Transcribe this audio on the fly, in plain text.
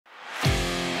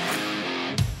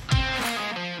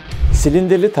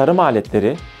Silindirli tarım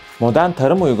aletleri, modern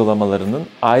tarım uygulamalarının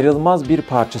ayrılmaz bir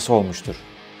parçası olmuştur.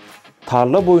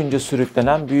 Tarla boyunca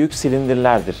sürüklenen büyük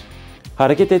silindirlerdir.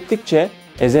 Hareket ettikçe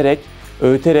ezerek,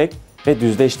 öğüterek ve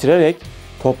düzleştirerek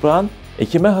toprağın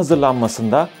ekime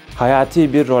hazırlanmasında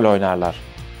hayati bir rol oynarlar.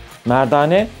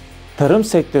 Merdane, tarım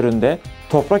sektöründe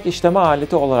toprak işleme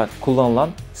aleti olarak kullanılan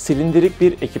silindirik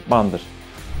bir ekipmandır.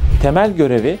 Temel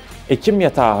görevi ekim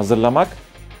yatağı hazırlamak,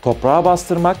 toprağa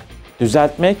bastırmak,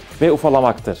 düzeltmek ve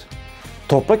ufalamaktır.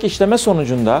 Toprak işleme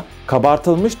sonucunda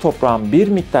kabartılmış toprağın bir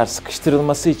miktar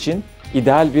sıkıştırılması için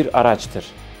ideal bir araçtır.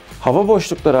 Hava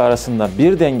boşlukları arasında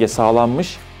bir denge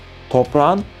sağlanmış,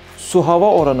 toprağın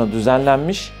su-hava oranı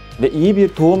düzenlenmiş ve iyi bir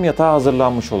tohum yatağı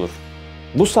hazırlanmış olur.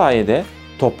 Bu sayede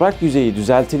toprak yüzeyi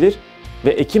düzeltilir ve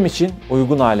ekim için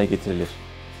uygun hale getirilir.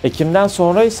 Ekimden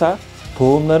sonra ise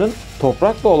tohumların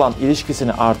toprakla olan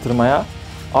ilişkisini artırmaya,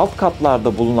 alt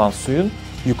katlarda bulunan suyun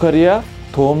yukarıya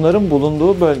tohumların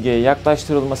bulunduğu bölgeye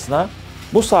yaklaştırılmasına,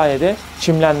 bu sayede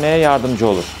çimlenmeye yardımcı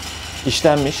olur.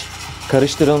 İşlenmiş,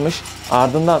 karıştırılmış,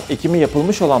 ardından ekimi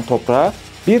yapılmış olan toprağı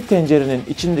bir tencerenin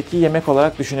içindeki yemek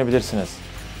olarak düşünebilirsiniz.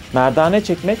 Merdane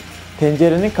çekmek,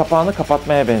 tencerenin kapağını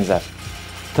kapatmaya benzer.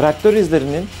 Traktör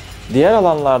izlerinin diğer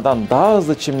alanlardan daha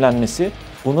hızlı çimlenmesi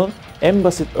bunun en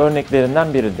basit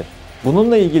örneklerinden biridir.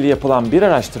 Bununla ilgili yapılan bir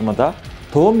araştırmada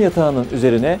tohum yatağının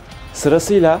üzerine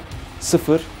sırasıyla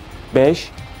 0, 5,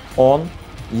 10,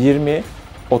 20,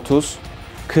 30,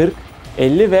 40,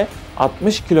 50 ve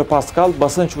 60 kilopascal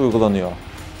basınç uygulanıyor.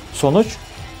 Sonuç,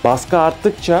 baskı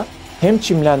arttıkça hem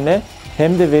çimlenme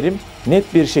hem de verim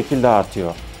net bir şekilde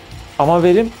artıyor. Ama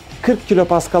verim 40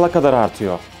 kilopascal'a kadar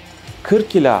artıyor.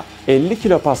 40 ila 50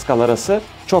 kilopascal arası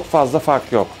çok fazla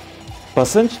fark yok.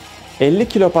 Basınç 50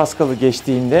 kilopascal'ı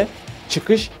geçtiğinde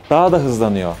çıkış daha da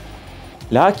hızlanıyor.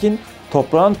 Lakin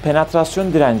toprağın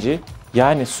penetrasyon direnci,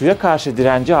 yani suya karşı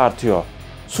direnci artıyor.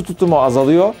 Su tutumu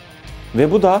azalıyor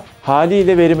ve bu da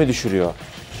haliyle verimi düşürüyor.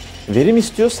 Verim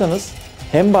istiyorsanız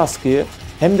hem baskıyı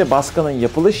hem de baskının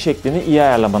yapılış şeklini iyi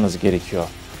ayarlamanız gerekiyor.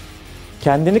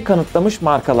 Kendini kanıtlamış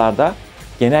markalarda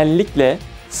genellikle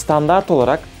standart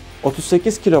olarak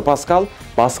 38 kilopascal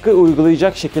baskı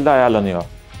uygulayacak şekilde ayarlanıyor.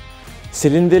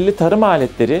 Silindirli tarım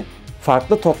aletleri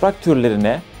farklı toprak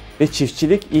türlerine ve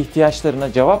çiftçilik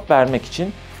ihtiyaçlarına cevap vermek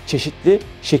için çeşitli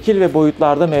şekil ve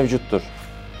boyutlarda mevcuttur.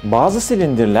 Bazı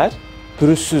silindirler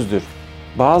pürüzsüzdür.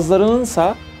 Bazılarının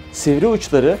ise sivri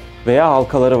uçları veya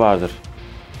halkaları vardır.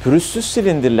 Pürüzsüz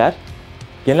silindirler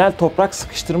genel toprak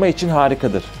sıkıştırma için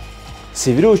harikadır.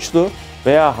 Sivri uçlu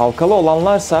veya halkalı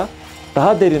olanlarsa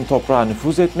daha derin toprağa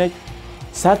nüfuz etmek,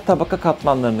 sert tabaka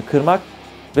katmanlarını kırmak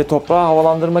ve toprağı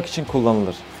havalandırmak için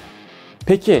kullanılır.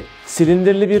 Peki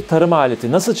silindirli bir tarım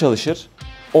aleti nasıl çalışır?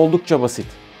 Oldukça basit.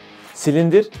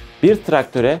 Silindir bir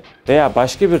traktöre veya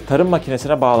başka bir tarım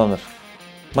makinesine bağlanır.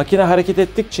 Makine hareket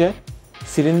ettikçe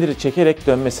silindiri çekerek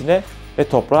dönmesine ve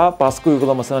toprağa baskı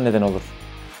uygulamasına neden olur.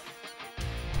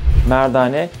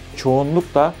 Merdane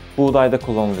çoğunlukla buğdayda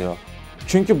kullanılıyor.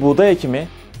 Çünkü buğday ekimi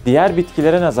diğer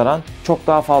bitkilere nazaran çok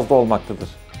daha fazla olmaktadır.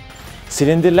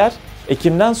 Silindirler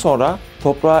ekimden sonra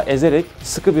toprağı ezerek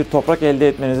sıkı bir toprak elde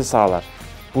etmenizi sağlar.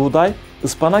 Buğday,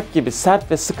 ıspanak gibi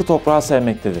sert ve sıkı toprağı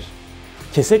sevmektedir.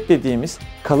 Kesek dediğimiz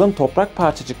kalın toprak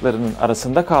parçacıklarının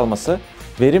arasında kalması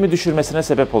verimi düşürmesine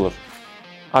sebep olur.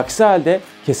 Aksi halde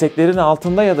keseklerin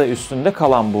altında ya da üstünde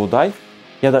kalan buğday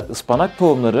ya da ıspanak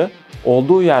tohumları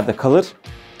olduğu yerde kalır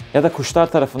ya da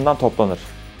kuşlar tarafından toplanır.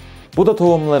 Bu da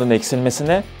tohumların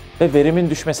eksilmesine ve verimin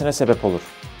düşmesine sebep olur.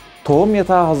 Tohum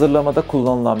yatağı hazırlamada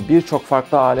kullanılan birçok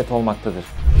farklı alet olmaktadır.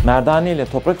 Merdane ile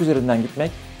toprak üzerinden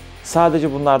gitmek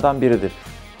sadece bunlardan biridir.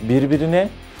 Birbirine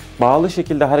bağlı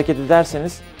şekilde hareket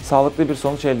ederseniz sağlıklı bir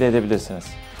sonuç elde edebilirsiniz.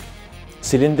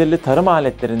 Silindirli tarım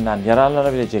aletlerinden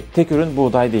yararlanabilecek tek ürün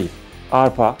buğday değil.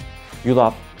 Arpa,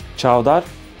 yulaf, çavdar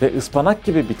ve ıspanak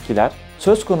gibi bitkiler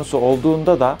söz konusu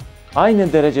olduğunda da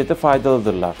aynı derecede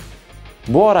faydalıdırlar.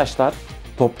 Bu araçlar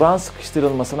toprağın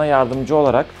sıkıştırılmasına yardımcı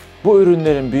olarak bu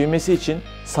ürünlerin büyümesi için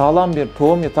sağlam bir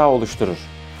tohum yatağı oluşturur.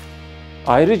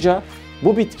 Ayrıca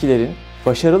bu bitkilerin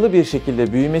başarılı bir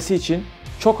şekilde büyümesi için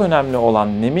çok önemli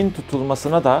olan nemin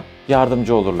tutulmasına da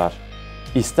yardımcı olurlar.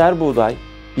 İster buğday,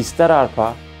 ister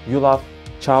arpa, yulaf,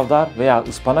 çavdar veya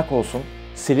ıspanak olsun,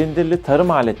 silindirli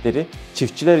tarım aletleri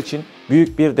çiftçiler için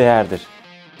büyük bir değerdir.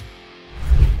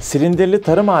 Silindirli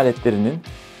tarım aletlerinin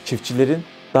çiftçilerin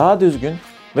daha düzgün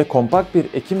ve kompakt bir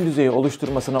ekim düzeyi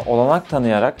oluşturmasına olanak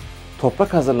tanıyarak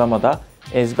toprak hazırlamada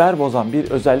ezber bozan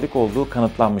bir özellik olduğu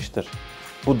kanıtlanmıştır.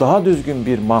 Bu daha düzgün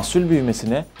bir mahsul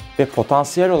büyümesine ve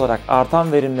potansiyel olarak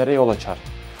artan verimlere yol açar.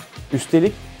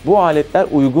 Üstelik bu aletler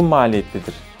uygun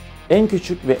maliyetlidir. En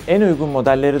küçük ve en uygun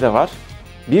modelleri de var.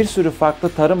 bir sürü farklı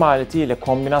tarım aleti ile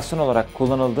kombinasyon olarak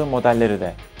kullanıldığı modelleri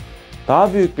de.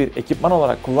 Daha büyük bir ekipman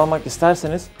olarak kullanmak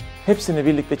isterseniz hepsini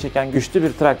birlikte çeken güçlü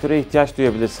bir traktöre ihtiyaç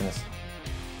duyabilirsiniz.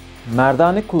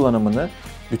 Merdane kullanımını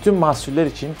bütün mahsuller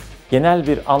için genel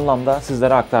bir anlamda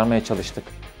sizlere aktarmaya çalıştık.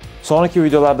 Sonraki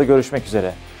videolarda görüşmek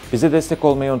üzere. Bize destek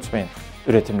olmayı unutmayın.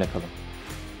 Üretimle kalın.